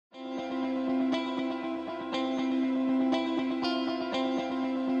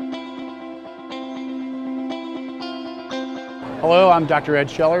Hello, I'm Dr. Ed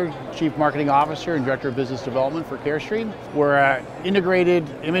Scheller, Chief Marketing Officer and Director of Business Development for Carestream. We're an integrated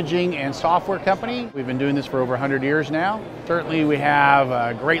imaging and software company. We've been doing this for over 100 years now. Certainly we have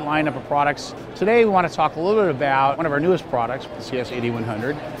a great lineup of products. Today we want to talk a little bit about one of our newest products, the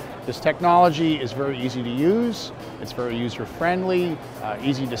CS8100. This technology is very easy to use, it's very user-friendly,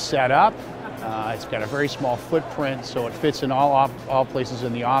 easy to set up. It's got a very small footprint, so it fits in all places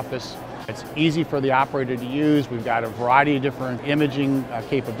in the office. It's easy for the operator to use. We've got a variety of different imaging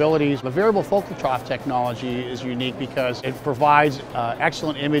capabilities. The variable focal trough technology is unique because it provides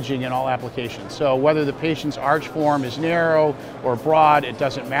excellent imaging in all applications. So whether the patient's arch form is narrow or broad, it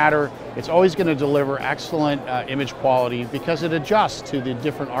doesn't matter. It's always going to deliver excellent image quality because it adjusts to the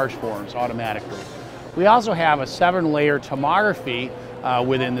different arch forms automatically. We also have a 7-layer tomography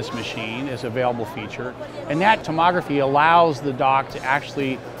within this machine as a available feature, and that tomography allows the doc to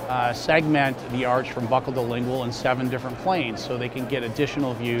actually segment the arch from buccal to lingual in 7 different planes so they can get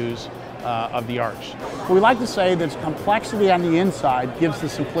additional views of the arch. We like to say that complexity on the inside gives the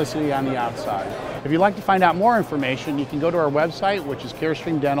simplicity on the outside. If you'd like to find out more information, you can go to our website, which is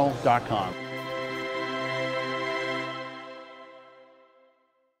carestreamdental.com.